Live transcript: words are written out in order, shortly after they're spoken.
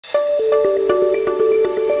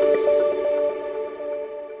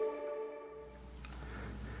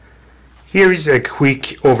Here is a quick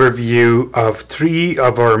overview of three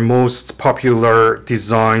of our most popular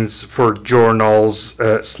designs for journals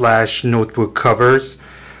slash notebook covers.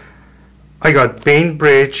 I got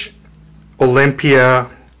Bainbridge, Olympia,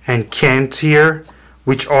 and Kent here,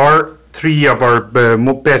 which are three of our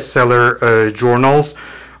bestseller journals.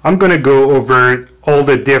 I'm going to go over all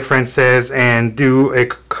the differences and do a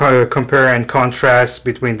compare and contrast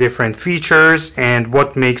between different features and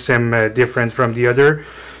what makes them different from the other.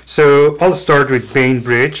 So I'll start with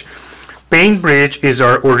Bainbridge. Bainbridge is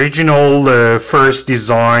our original first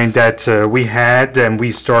design that we had and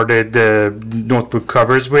we started notebook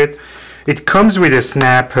covers with. It comes with a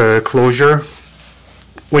snap closure.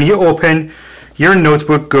 When you open, your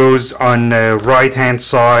notebook goes on the right hand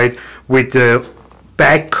side with the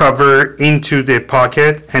back cover into the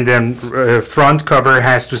pocket, and then front cover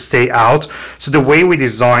has to stay out. So the way we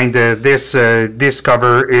designed this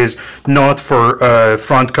cover is not for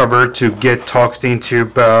front cover to get tucked into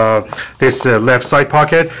this left side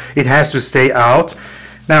pocket. It has to stay out.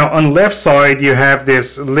 Now on left side you have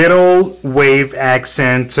this little wave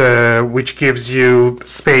accent which gives you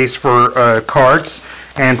space for cards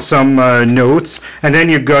and some notes, and then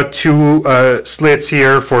you've got two slits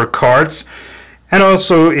here for cards. And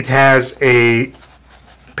also it has a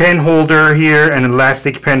pen holder here, an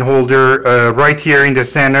elastic pen holder right here in the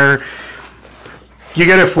center. You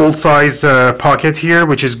get a full-size pocket here,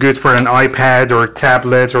 which is good for an iPad or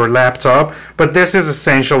tablet or laptop. But this is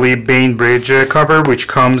essentially Bainbridge cover, which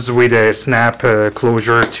comes with a snap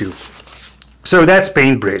closure too. So that's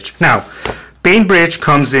Bainbridge. Now, Bainbridge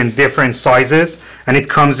comes in different sizes and it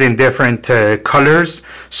comes in different colors.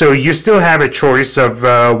 So you still have a choice of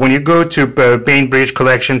when you go to Bainbridge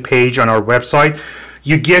collection page on our website,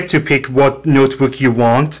 you get to pick what notebook you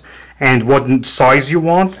want and what size you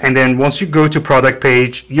want. And then once you go to product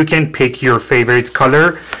page, you can pick your favorite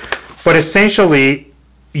color. But essentially,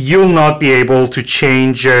 you'll not be able to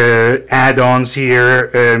change add-ons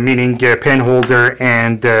here, meaning pen holder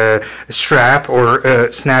and strap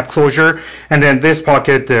or snap closure, and then this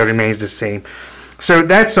pocket remains the same. So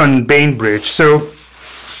that's on Bainbridge. So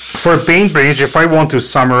for Bainbridge, if I want to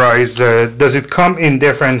summarize, does it come in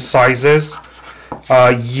different sizes?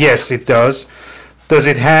 Yes, it does. Does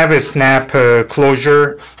it have a snap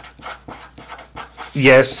closure?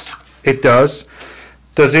 Yes, it does.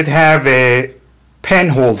 Does it have a pen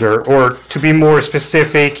holder, or to be more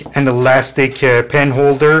specific, an elastic pen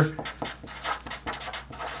holder?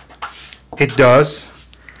 It does.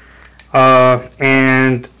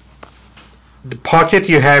 And the pocket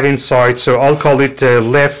you have inside, so I'll call it the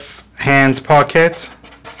left hand pocket,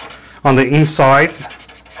 on the inside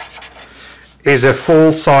is a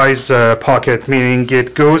full size pocket, meaning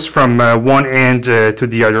it goes from one end to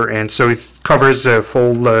the other end, so it covers a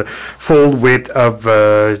full width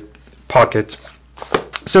of pocket.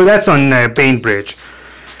 So that's on Bainbridge.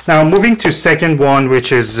 Now moving to second one,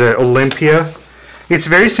 which is Olympia. It's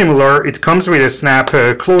very similar. It comes with a snap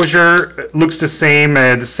closure, looks the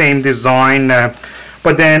same design,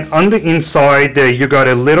 but then on the inside you got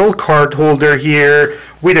a little card holder here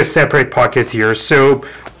with a separate pocket here. So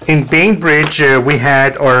in Bainbridge we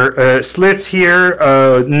had our slits here,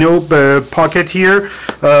 no pocket here,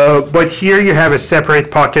 but here you have a separate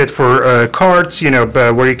pocket for cards,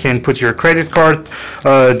 where you can put your credit card,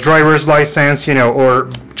 driver's license, or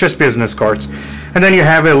just business cards. And then you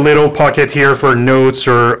have a little pocket here for notes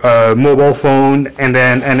or mobile phone, and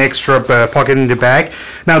then an extra pocket in the back.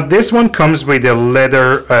 Now this one comes with a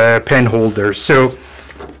leather pen holder. So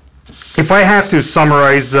if I have to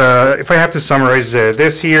summarize,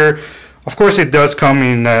 this here, of course it does come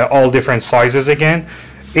in all different sizes again.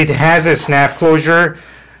 It has a snap closure.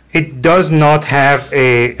 It does not have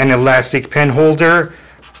an elastic pen holder,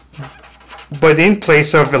 but in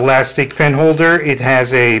place of elastic pen holder, it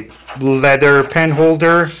has a leather pen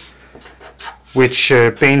holder, which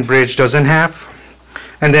Bainbridge doesn't have.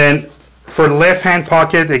 And then for the left hand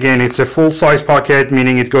pocket, again, it's a full size pocket,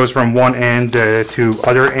 meaning it goes from one end to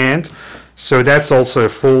other end. So that's also a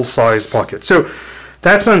full size pocket. So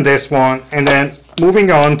that's on this one. And then moving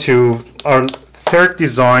on to our third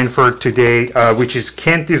design for today, which is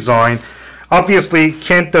Kent design. Obviously,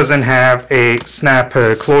 Kent doesn't have a snap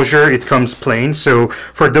closure. It comes plain. So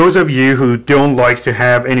for those of you who don't like to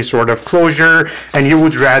have any sort of closure and you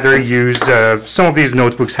would rather use, some of these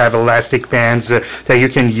notebooks have elastic bands that you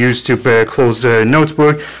can use to close the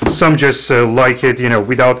notebook. Some just like it,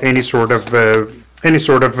 without any sort of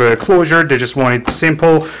closure. They just want it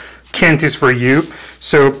simple. Kent is for you.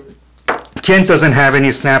 So Kent doesn't have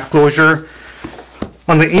any snap closure.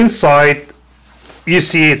 On the inside, you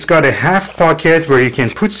see it's got a half pocket where you can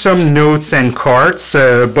put some notes and cards,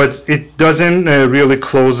 but it doesn't really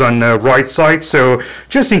close on the right side. So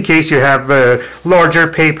just in case you have larger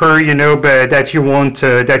paper, you know, but that you want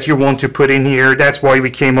to put in here, that's why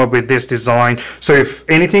we came up with this design. So if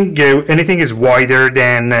anything is wider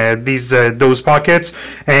than those pockets,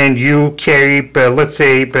 and you carry let's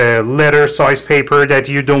say letter size paper that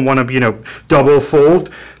you don't want to, you know, double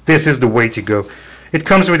fold, this is the way to go. It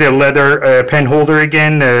comes with a leather pen holder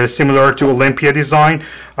again, similar to Olympia design,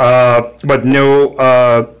 but no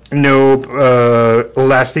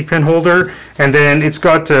elastic pen holder. And then it's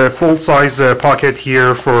got a full-size pocket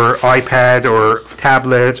here for iPad or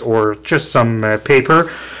tablet or just some paper.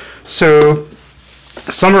 So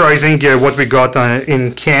summarizing what we got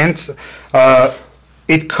in Kent,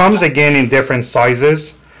 it comes again in different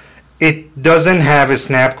sizes. It doesn't have a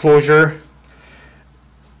snap closure.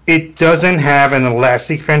 It doesn't have an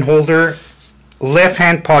elastic pen holder. Left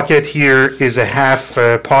hand pocket here is a half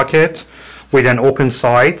pocket with an open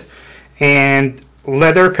side, and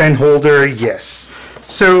leather pen holder, yes.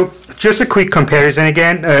 So just a quick comparison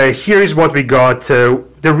again. Here is what we got.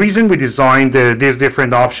 The reason we designed these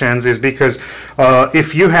different options is because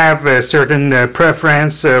if you have a certain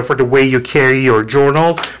preference for the way you carry your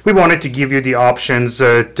journal, we wanted to give you the options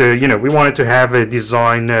we wanted to have a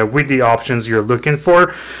design with the options you're looking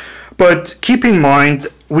for. But keep in mind,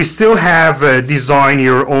 we still have a design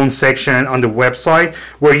your own section on the website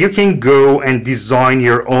where you can go and design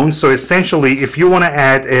your own. So essentially, if you want to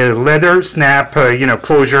add a leather snap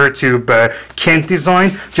closure to Kent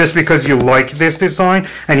design, just because you like this design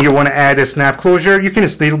and you want to add a snap closure, you can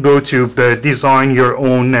still go to design your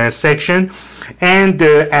own section and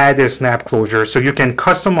add a snap closure. So you can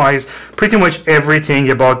customize pretty much everything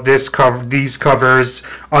about these covers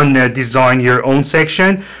on design your own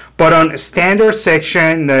section. But on standard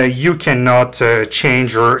section, you cannot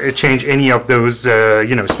change any of those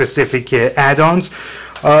specific add-ons.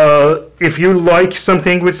 If you like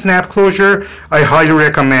something with snap closure, I highly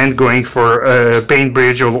recommend going for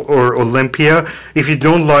Bainbridge or Olympia. If you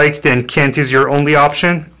don't like, then Kent is your only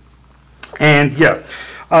option. And yeah,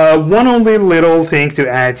 one only little thing to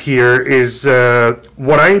add here is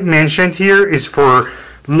what I mentioned here is for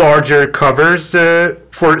larger covers.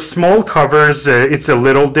 For small covers, it's a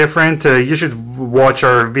little different. You should watch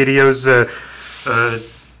our videos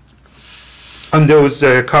on those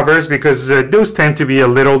covers, because those tend to be a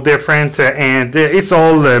little different, and it's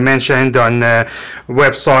all mentioned on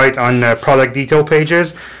website on product detail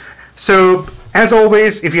pages. So as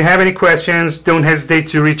always, if you have any questions, don't hesitate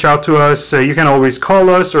to reach out to us. You can always call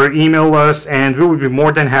us or email us, and we will be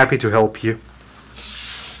more than happy to help you.